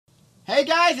Hey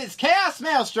guys, it's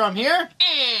ChaosMaelstrom here!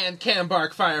 And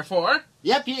Cambark Fire 4.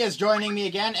 Yep, he is joining me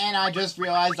again, and I just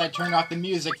realized I turned off the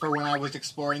music for when I was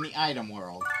exploring the item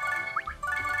world.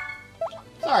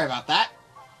 Sorry about that.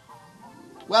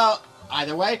 Well,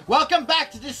 either way, welcome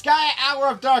back to Disgaea Hour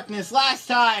of Darkness. Last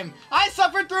time, I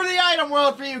suffered through the item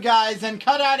world for you guys and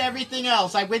cut out everything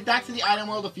else. I went back to the item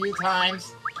world a few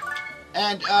times,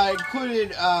 and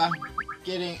included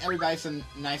getting everybody some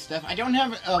nice stuff. I don't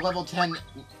have a level 10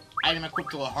 item equipped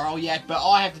to Laharl yet, but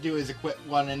all I have to do is equip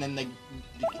one, and then the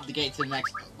gate to the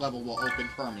next level will open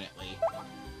permanently.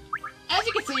 As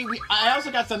you can see, I also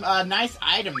got some nice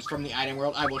items from the item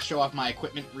world. I will show off my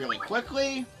equipment really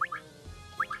quickly.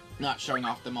 Not showing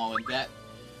off them all in depth.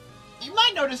 You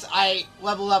might notice I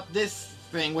leveled up this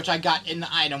thing, which I got in the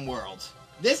item world.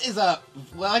 This is a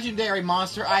legendary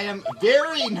monster item.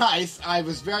 Very nice. I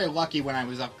was very lucky when I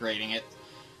was upgrading it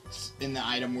in the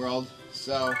item world.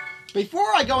 So,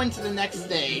 before I go into the next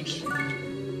stage,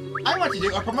 I want to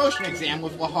do a promotion exam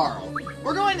with Laharl.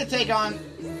 We're going to take on...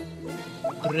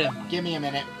 Give me a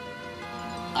minute.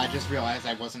 I just realized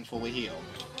I wasn't fully healed.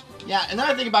 Yeah,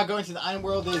 another thing about going to the item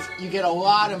world is you get a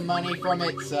lot of money from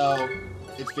it, so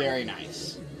it's very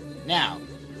nice. Now,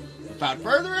 without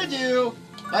further ado,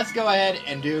 let's go ahead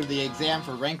and do the exam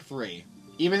for rank 3.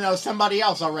 Even though somebody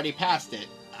else already passed it,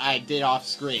 I did off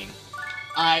screen.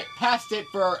 I passed it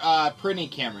for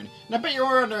Prinnies Cameron. And I bet you're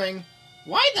wondering,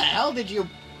 why the hell did you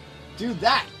do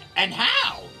that? And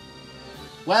how?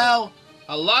 Well,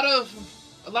 A lot of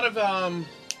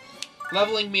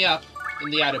leveling me up in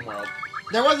the item world.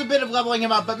 there was a bit of leveling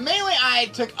him up, but mainly I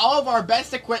took all of our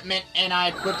best equipment and I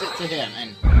equipped it to him.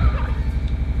 And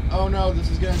oh no, this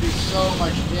is going to do so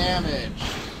much damage.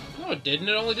 No, it didn't.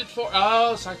 It only did 4.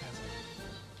 Oh, sarcasm.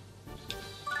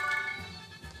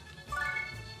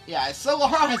 Yeah, so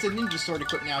Laharl has a ninja sword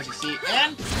equipped now, as you see,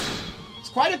 and it's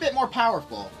quite a bit more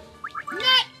powerful.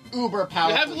 Not uber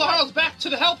powerful. You have Laharl's back to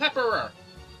the Hell Pepperer.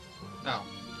 Oh.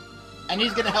 And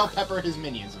he's gonna help pepper his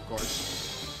minions, of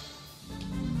course.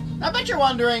 I bet you're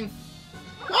wondering,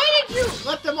 why did you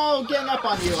let them all gang up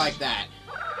on you like that?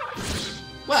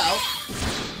 Well,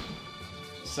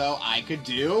 so I could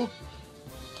do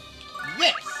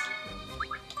this.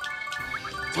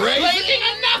 Blazing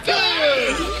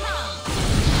Knuckles!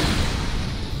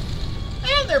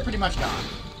 And they're pretty much gone.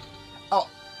 Oh,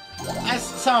 as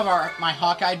some of my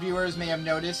Hawkeye viewers may have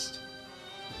noticed,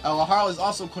 Laharl is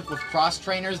also equipped with cross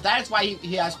trainers. That is why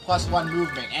he has +1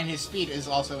 movement, and his speed is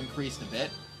also increased a bit.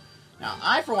 Now,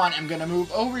 I, for one, am going to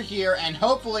move over here and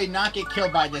hopefully not get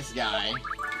killed by this guy.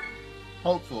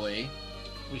 Hopefully.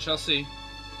 We shall see.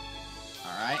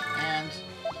 Alright, and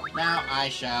now I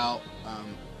shall,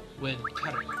 Win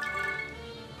cutter.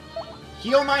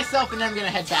 heal myself, and then I'm going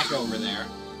to head back over there.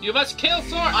 You must kill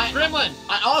Gremlin!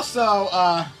 I also,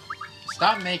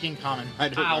 stop making common.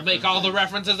 I'll make all the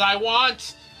references I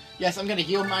want! Yes, I'm going to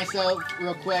heal myself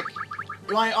real quick.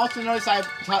 You might also notice I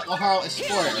taught Laharl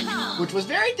Explorer, which was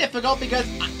very difficult because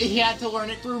he had to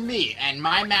learn it through me, and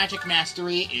my magic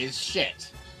mastery is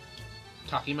shit.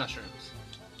 Talking mushrooms.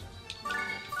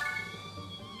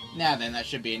 Now then, that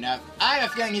should be enough. I have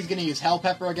a feeling he's going to use Hell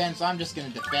Pepper again, so I'm just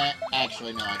going to defend...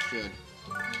 Actually, no, I should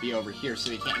be over here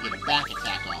so he can't get a back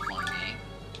attack off on me.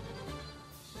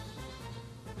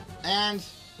 And...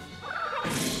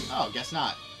 oh, guess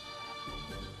not.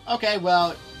 Okay,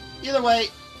 well, either way,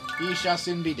 he shall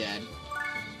soon be dead.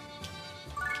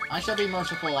 I shall be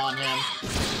merciful on him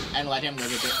and let him live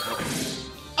a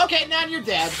bit. Okay, now you're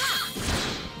dead.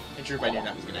 In truth, I knew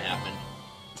that was going to happen.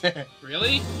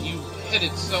 Really? You hit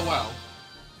it so well.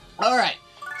 Alright,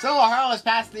 so Laharl has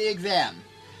passed the exam.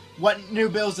 What new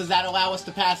builds does that allow us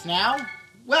to pass now?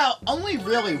 Well, only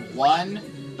really one,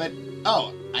 but...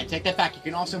 oh, I take that back. You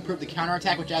can also improve the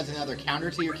counterattack, which adds another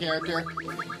counter to your character.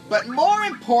 But more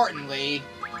importantly,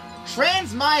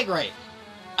 Transmigrate.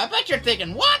 I bet you're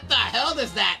thinking, what the hell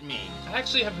does that mean? I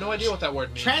actually have no idea what that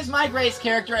word means. Transmigrate's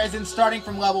character as in starting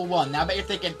from level 1. Now I bet you're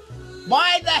thinking,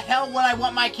 why the hell would I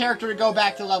want my character to go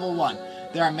back to level 1?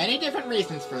 There are many different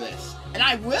reasons for this. And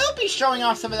I will be showing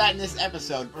off some of that in this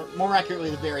episode, or more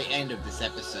accurately, the very end of this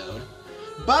episode.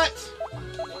 But,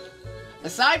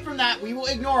 aside from that, we will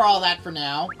ignore all that for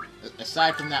now.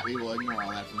 Riveting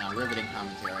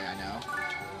commentary, I know.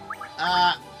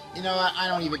 You know what? I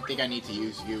don't even think I need to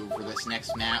use you for this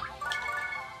next map.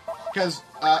 Because,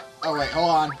 oh wait, hold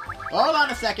on. Hold on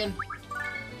a second.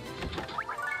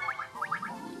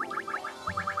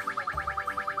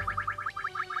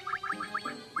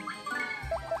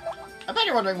 I bet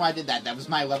you're wondering why I did that. That was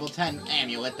my level 10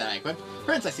 amulet that I equipped.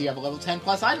 Prince, I see you have a level 10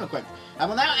 plus item equipped. I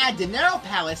will now add Dinero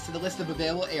Palace to the list of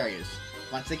available areas.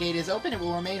 Once the gate is open, it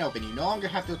will remain open. You no longer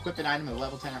have to equip an item of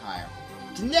level 10 or higher.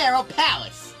 Dinero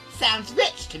Palace! Sounds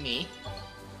rich to me.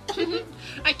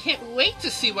 I can't wait to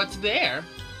see what's there.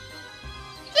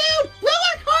 Dude, we'll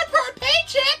work hard for our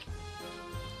paycheck!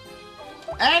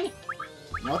 And,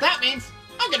 you know what that means?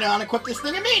 I'm gonna unequip this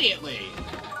thing immediately!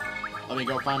 Let me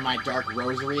go find my dark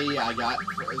rosary I got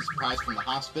as a prize from the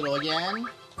hospital again.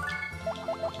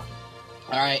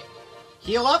 Alright,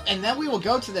 heal up, and then we will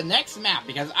go to the next map,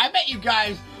 because I bet you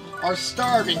guys are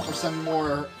starving for some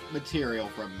more material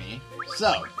from me.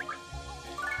 So,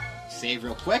 save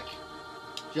real quick,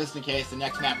 just in case the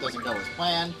next map doesn't go as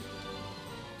planned.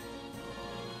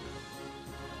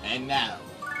 And now,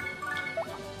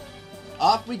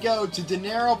 off we go to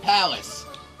Dinero Palace,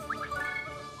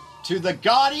 to the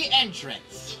gaudy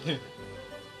entrance.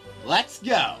 Let's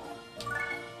go.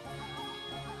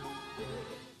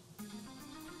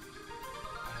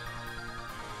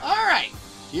 Alright,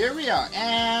 here we are,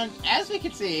 and as we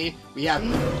can see, we have...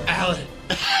 Alan.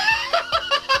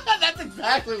 That's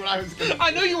exactly what I was going to do.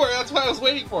 I knew you were, that's why I was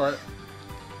waiting for it.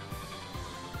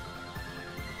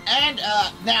 And,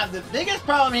 now, the biggest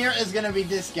problem here is going to be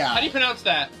this guy. How do you pronounce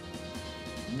that?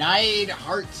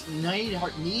 Neidhart,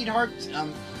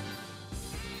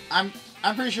 I'm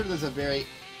pretty sure there's a very...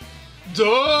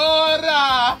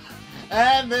 Dora!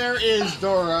 And there is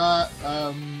Dora.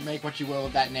 Make what you will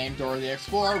of that name, Dora the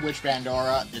Explorer. Which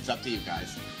Pandora? It's up to you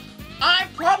guys. I'm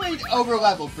probably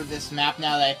over-leveled for this map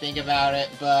now that I think about it,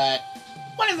 but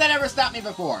when has that ever stopped me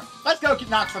before? Let's go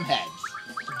knock some heads.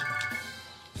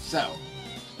 So.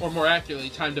 Or more accurately,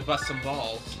 time to bust some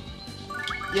balls.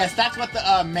 Yes, that's what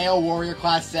the male warrior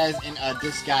class says in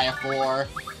Disgaea 4.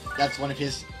 That's one of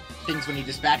his things when you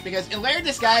dispatch, because in later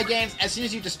Disgaea games, as soon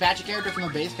as you dispatch a character from the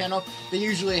base panel, they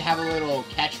usually have a little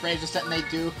catchphrase or something they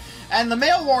do, and the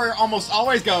male warrior almost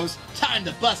always goes, "Time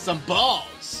to bust some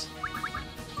balls!"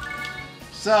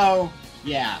 So,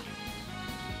 yeah.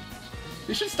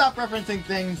 We should stop referencing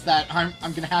things that I'm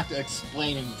gonna have to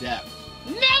explain in depth.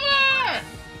 Never!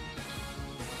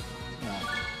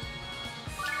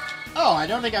 Oh, I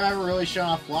don't think I've ever really shown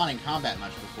off Blonde in combat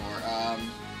much before.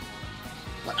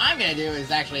 What I'm gonna do is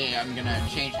actually, I'm gonna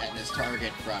change this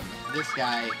target from this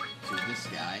guy to this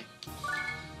guy.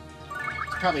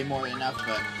 It's probably more than enough,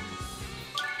 but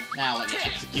now let me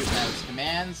execute those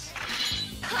commands.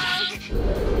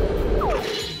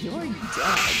 You're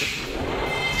dead.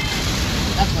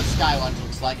 That's what Skywatch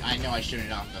looks like. I know I showed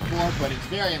it off before, but it's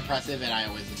very impressive, and I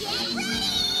always enjoy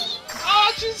it.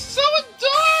 Oh, she's so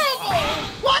adorable!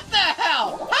 What the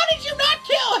hell? How did you not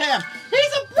kill him?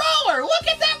 He's a brawler! Look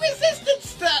at that resistance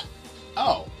stuff!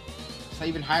 Oh. So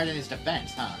even higher than his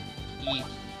defense, huh? Yeah.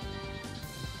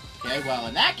 Okay, well,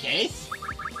 in that case...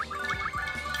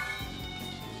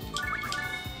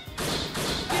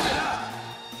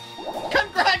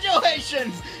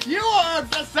 Congratulations! You are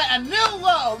just set a new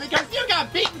low because you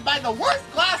got beaten by the worst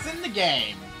class in the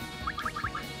game!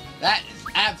 That is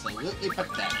absolutely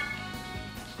pathetic.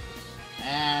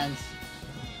 And...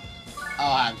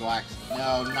 I'll have Glax.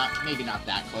 No, maybe not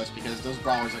that close, because those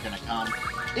brawlers are gonna come.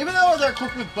 Even though they're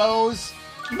equipped with bows,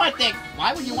 you might think,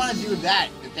 why would you want to do that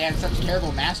if they have such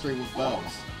terrible mastery with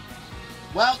bows?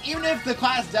 Well, even if the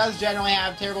class does generally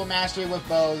have terrible mastery with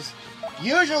bows,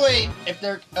 usually, if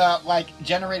they're, like,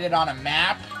 generated on a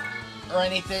map or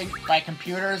anything by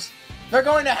computers, they're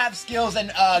going to have skills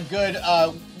and, good,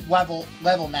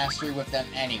 level mastery with them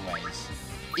anyways.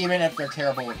 Even if they're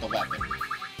terrible with the weapon.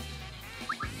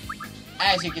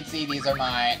 As you can see, these are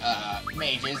my,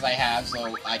 mages I have,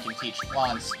 so I can teach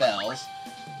Flan spells.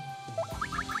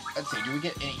 Let's see, do we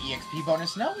get any EXP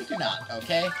bonus? No, we do not,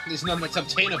 okay? There's none that's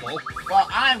obtainable. Well,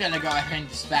 I'm gonna go ahead and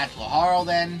dispatch Laharo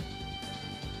then.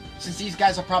 Since these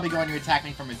guys are probably going to attack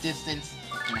me from a distance,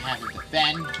 I'm gonna have to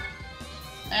defend.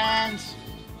 And...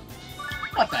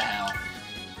 what the hell?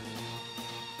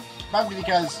 Probably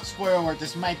because, spoiler alert,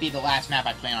 this might be the last map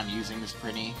I plan on using this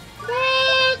Prinnie.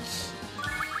 What?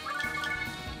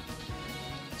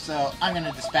 So, I'm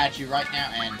gonna dispatch you right now,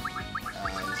 and...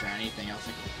 is there anything else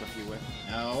I can equip you with?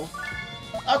 No?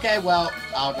 Okay, well,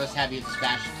 I'll just have you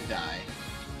dispatched to die.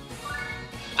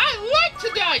 I like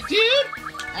to die, dude!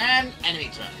 And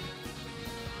enemy turn.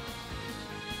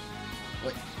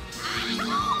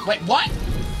 Wait, what?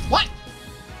 What?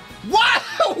 What?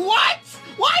 What?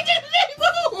 Why didn't they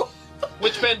move?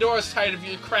 Which Pandora's tired of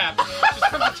your crap. She's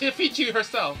coming to defeat you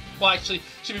herself. Well, actually,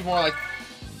 she'd be more like...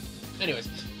 Anyways.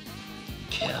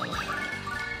 Kill her.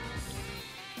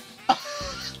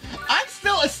 I'm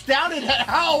still astounded at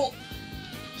how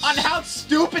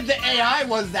stupid the AI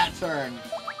was that turn.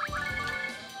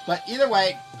 But either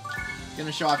way,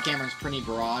 gonna show off Cameron's Prinnie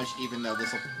barrage, even though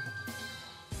this'll...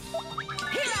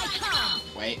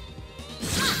 Wait.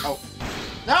 Oh.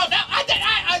 No,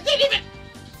 I didn't even...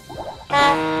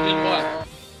 Did what?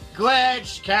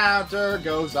 Glitch counter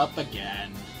goes up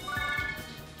again.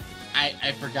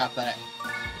 I forgot that.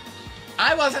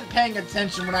 I wasn't paying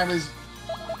attention when I was...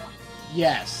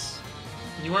 Yes.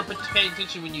 You weren't paying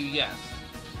attention when you yes.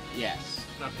 Yes.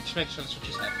 No, just make sure that's what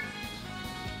you said.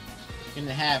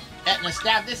 Gonna have Etna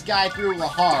stab this guy through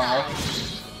Lahara.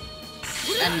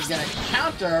 And he's gonna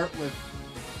counter with...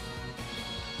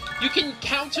 You can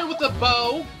counter with a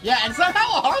bow. Yeah, and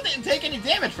somehow Lahara didn't take any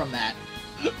damage from that.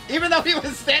 Even though he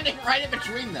was standing right in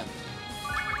between them.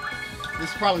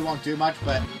 This probably won't do much,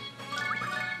 but...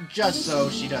 just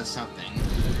so she does something.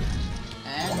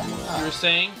 And... You were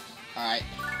saying? Alright.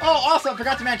 Oh, also, I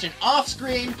forgot to mention,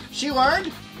 off-screen, she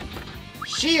learned...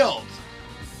 Shield.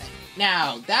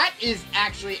 Now, that is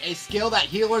actually a skill that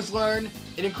healers learn.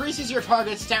 It increases your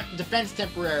target's defense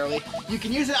temporarily. You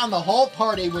can use it on the whole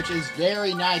party, which is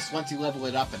very nice once you level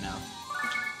it up enough.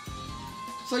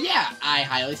 So yeah, I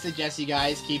highly suggest you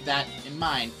guys keep that in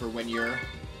mind for when you're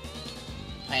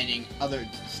planning other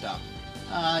stuff.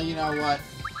 You know what?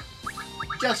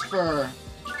 Just for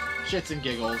shits and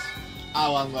giggles,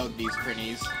 I'll unload these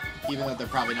Prinnies, even though they're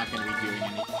probably not going to be doing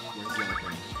anything. Where's the other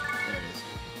Prinnie? There it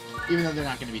is. Even though they're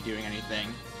not going to be doing anything.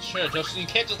 Sure, just you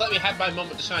can't just let me have my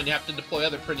moment to shine. You have to deploy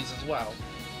other Prinnies as well.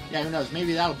 Yeah, who knows?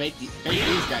 Maybe that'll bait these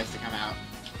guys to come out.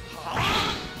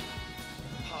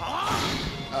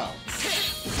 Oh.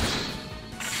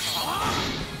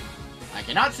 I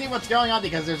cannot see what's going on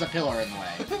because there's a pillar in the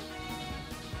way.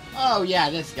 Oh yeah,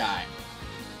 this guy.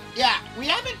 Yeah, we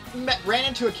haven't ran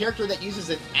into a character that uses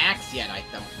an axe yet, I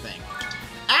don't think.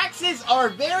 Axes are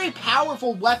very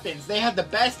powerful weapons. They have the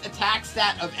best attack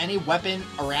stat of any weapon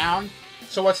around.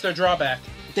 So what's their drawback?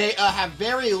 They have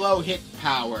very low hit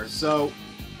power, so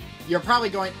you're probably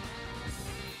going...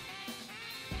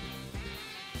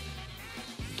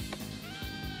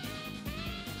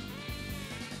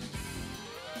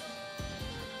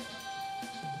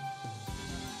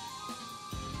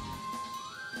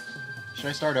 Should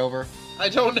I start over? I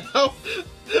don't know.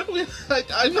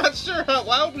 I'm not sure how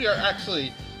loud we are,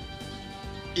 actually.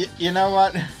 You know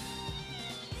what?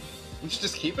 We should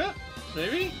just keep it?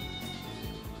 Maybe?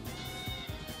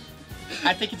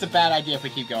 I think it's a bad idea if we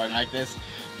keep going like this.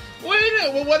 Wait a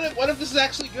minute. Well, what if this is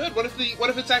actually good? What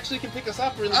if it's actually can pick us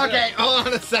up really good? Okay, hold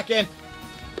on a second.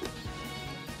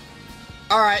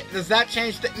 Alright, does that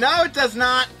change No, it does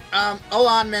not. Hold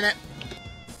on a minute.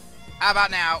 How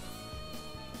about now?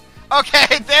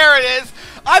 Okay, there it is.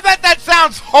 I bet that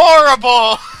sounds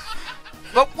horrible.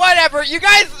 But whatever, you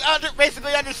guys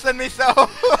basically understood me, so...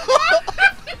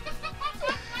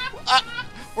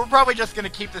 we're probably just gonna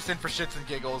keep this in for shits and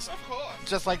giggles. Of course.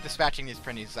 Just like dispatching these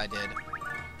Prinnies I did.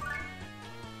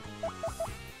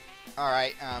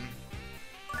 Alright,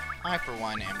 I for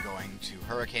one am going to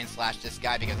Hurricane Slash this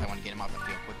guy because I want to get him off the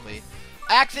field quickly.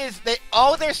 Axes,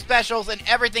 all their specials and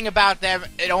everything about them,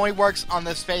 it only works on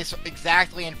the space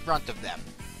exactly in front of them.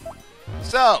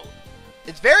 So,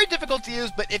 it's very difficult to use,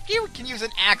 but if you can use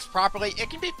an axe properly, it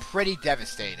can be pretty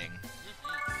devastating.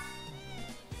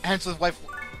 Hence,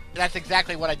 that's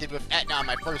exactly what I did with Etna on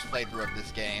my first playthrough of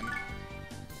this game.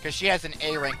 Because she has an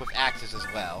A rank with axes as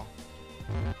well.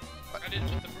 I did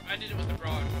it with the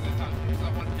brawler because I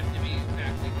wanted him to be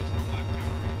exactly what the black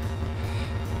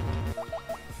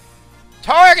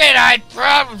Target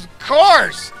problems, of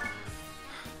course!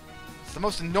 It's the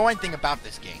most annoying thing about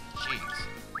this game. Jeez.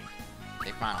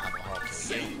 They finally have a hard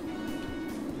kill you.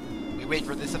 We wait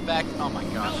for this effect? Oh my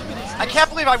gosh. I can't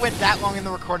believe I went that long in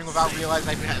the recording without realizing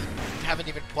I haven't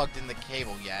even plugged in the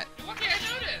cable yet. You're lucky I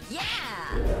noticed!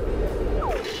 Yeah!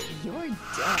 You're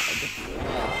dead.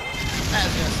 That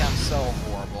is gonna sound so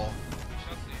horrible.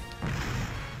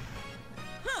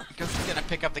 Because it's gonna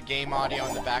pick up the game audio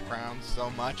in the background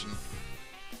so much. And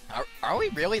are we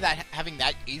really having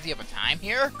that easy of a time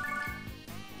here?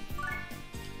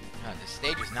 This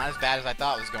stage is not as bad as I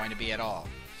thought it was going to be at all.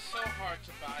 So hard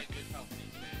to buy good health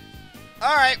these days.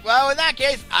 Alright, well in that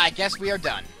case, I guess we are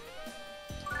done.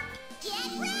 Get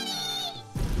ready!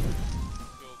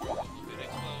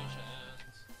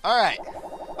 Alright.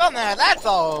 Well now that's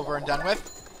all over and done with.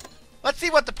 Let's see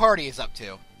what the party is up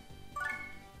to.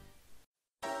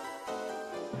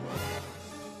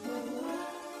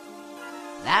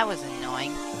 That was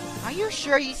annoying. Are you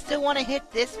sure you still want to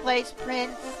hit this place,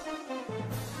 Prince?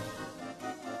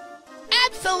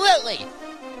 Absolutely!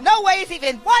 No way's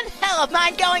even one hell of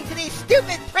mine going to these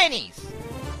stupid Prinnies!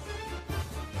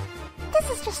 This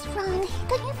is just wrong.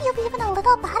 Don't you feel even a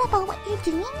little bad about what you're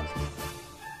doing?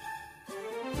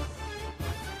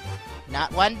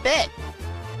 Not one bit.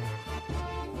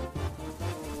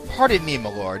 Pardon me, my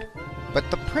lord, but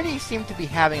the Prinnies seem to be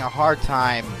having a hard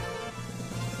time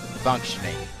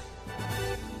functioning.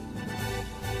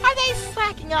 Are they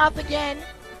slacking off again?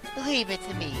 Leave it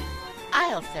to me.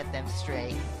 I'll set them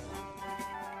straight.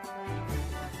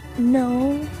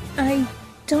 No, I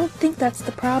don't think that's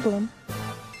the problem.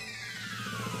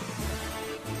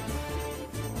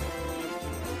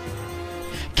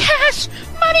 Cash!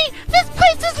 Money! This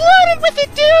place is loaded with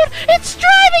it, dude! It's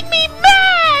driving me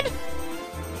mad!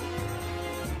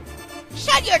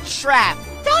 Shut your trap!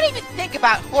 Don't even think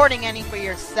about hoarding any for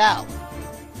yourself.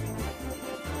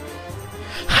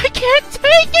 I can't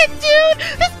take it, dude!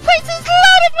 This place is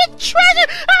loaded with treasure!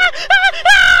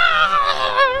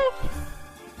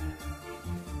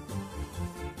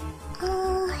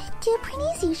 Do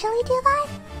Prinnies usually do that?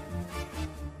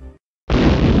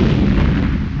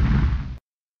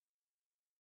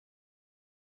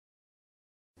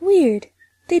 Weird.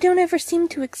 They don't ever seem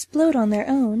to explode on their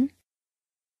own.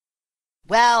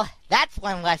 Well, that's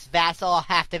one less vassal I'll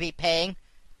have to be paying.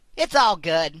 It's all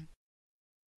good.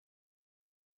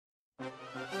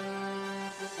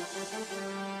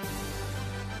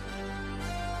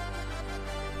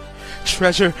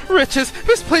 Treasure, riches,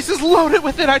 this place is loaded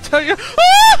with it, I tell you.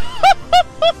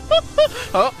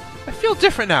 Oh, I feel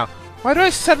different now. Why do I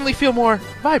suddenly feel more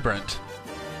vibrant?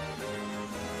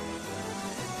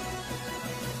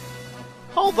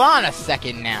 Hold on a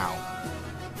second now.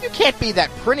 You can't be that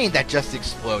Prinnie that just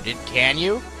exploded, can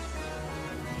you?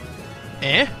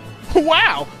 Eh?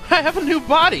 Wow, I have a new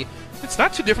body. It's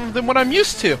not too different than what I'm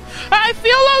used to. I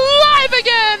feel alive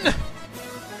again!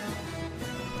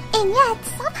 And yet,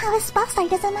 somehow his spell site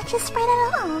doesn't match his sprite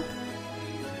at all.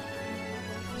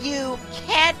 You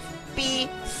can't be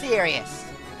serious.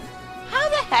 How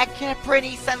the heck can a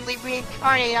Prinnie suddenly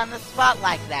reincarnate on the spot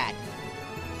like that?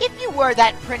 If you were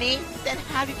that Prinnie, then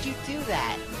how did you do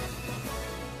that?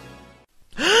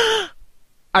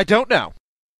 I don't know.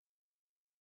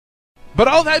 But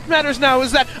all that matters now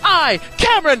is that I,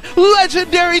 Cameron,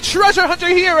 legendary treasure hunter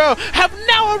hero, have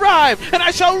now arrived, and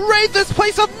I shall raid this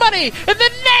place of money in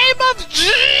the name of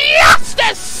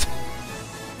justice!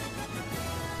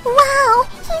 Wow,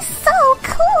 he's so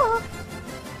cool!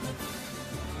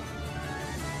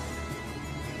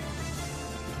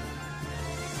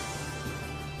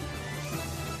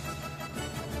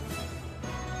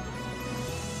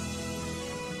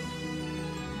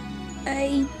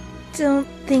 I don't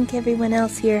think everyone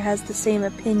else here has the same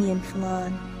opinion,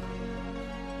 Flan.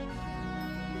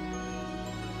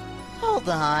 Hold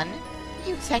on.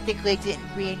 You technically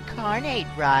didn't reincarnate,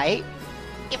 right?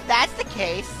 If that's the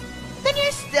case, then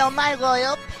you're still my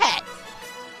loyal pet.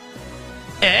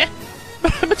 Eh?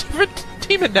 But I'm a different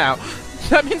demon now.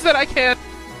 That means that I can't...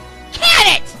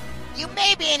 Can it! You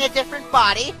may be in a different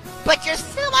body, but you're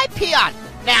still my peon.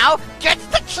 Now, get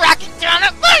to tracking down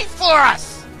that money for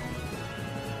us!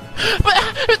 But...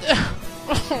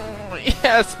 Oh,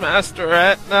 yes, Master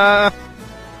Etna.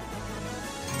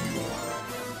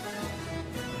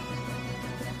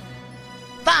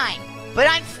 Fine, but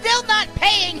I'm still not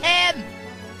paying him!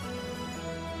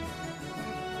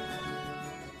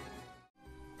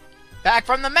 Back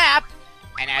from the map,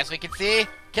 and as we can see,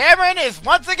 Cameron is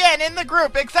once again in the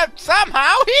group, except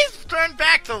somehow he's turned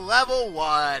back to level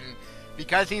 1,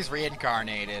 because he's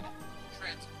reincarnated.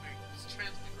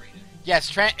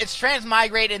 Yes, it's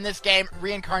transmigrate in this game,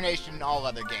 reincarnation in all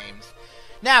other games.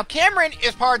 Now, Cameron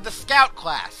is part of the Scout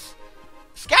class.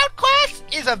 Scout class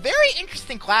is a very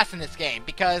interesting class in this game,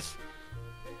 because...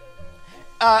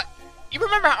 you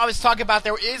remember how I was talking about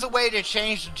there is a way to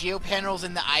change the geo panels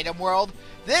in the item world?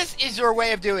 This is your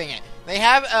way of doing it. They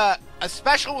have a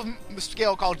special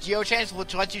skill called Geo Change,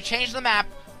 which lets you change the map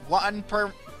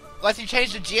lets you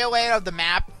change the geo layout of the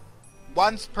map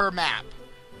once per map.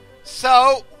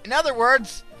 So, in other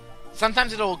words,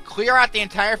 sometimes it'll clear out the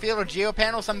entire field of geo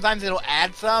panels, sometimes it'll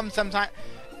add some, sometimes...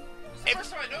 It's the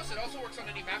first time I noticed it also works on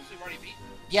any maps we've already beaten.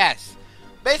 Yes.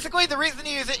 Basically, the reason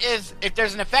to use it is if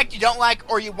there's an effect you don't like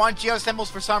or you want geo symbols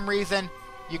for some reason,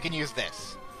 you can use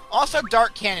this. Also,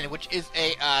 Dark Cannon, which is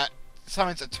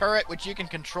summons a turret, which you can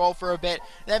control for a bit,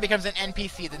 then it becomes an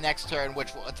NPC the next turn,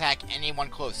 which will attack anyone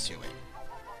close to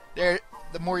it.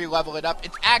 The more you level it up,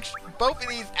 both of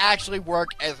these actually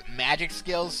work as magic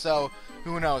skills, so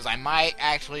who knows, I might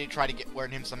actually try to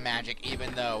learn him some magic,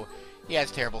 even though he has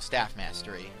terrible staff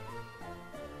mastery.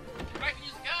 But I can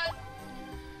use a gun!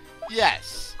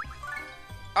 Yes.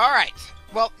 Alright,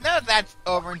 well, now that that's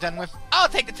over and done with, I'll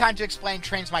take the time to explain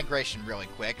transmigration really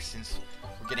quick, since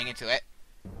we're getting into it.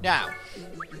 Now,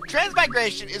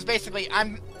 transmigration is basically,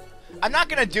 I'm not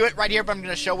going to do it right here, but I'm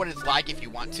going to show what it's like if you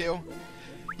want to.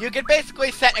 You can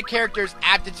basically set a character's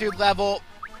aptitude level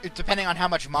depending on how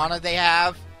much mana they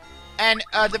have. And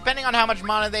depending on how much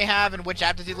mana they have and which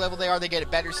aptitude level they are, they get a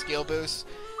better skill boost.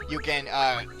 You can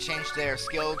change their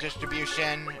skill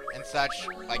distribution and such.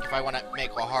 Like if I want to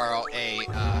make Oharo a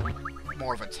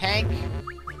more of a tank,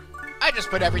 I just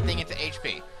put everything into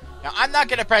HP. Now I'm not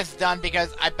gonna press done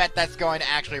because I bet that's going to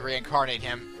actually reincarnate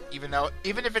him.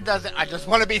 Even if it doesn't, I just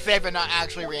want to be safe and not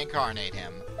actually reincarnate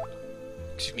him.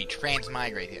 Excuse me,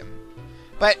 transmigrate him.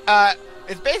 But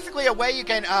it's basically a way you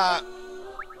can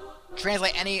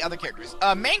translate any other characters.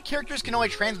 Main characters can only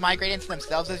transmigrate into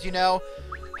themselves, as you know.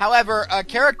 However,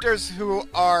 characters who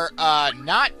are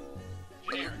not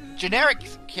generic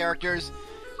characters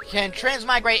can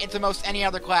transmigrate into most any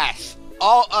other class.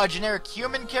 All generic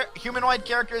humanoid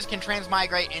characters can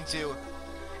transmigrate into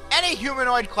any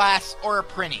humanoid class or a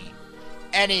Prinnie.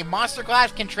 Any monster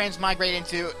class can transmigrate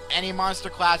into any monster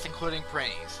class, including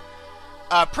Prinnies.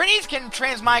 Prinnies can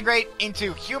transmigrate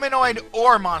into humanoid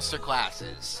or monster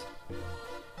classes.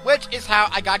 Which is how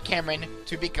I got Cameron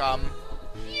to become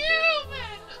human!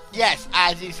 Yes,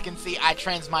 as you can see, I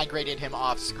transmigrated him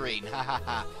off screen.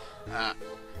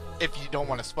 If you don't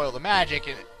want to spoil the magic,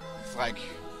 it's like...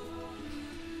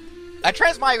 I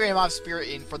transmigrated him off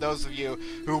screen for those of you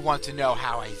who want to know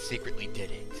how I secretly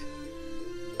did it.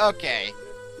 Okay.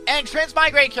 And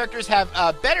transmigrate characters have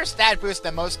a better stat boost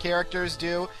than most characters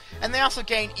do, and they also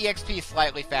gain EXP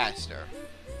slightly faster.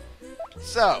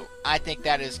 So, I think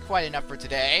that is quite enough for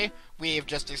today. We've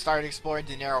just started exploring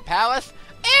Dinero Palace,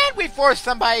 and we forced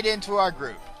somebody into our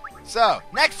group. So,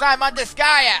 next time on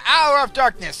Disgaea, Hour of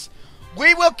Darkness,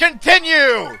 we will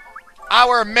continue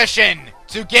our mission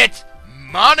to get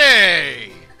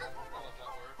money!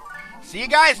 See you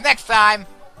guys next time.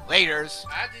 Laters.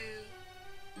 I do.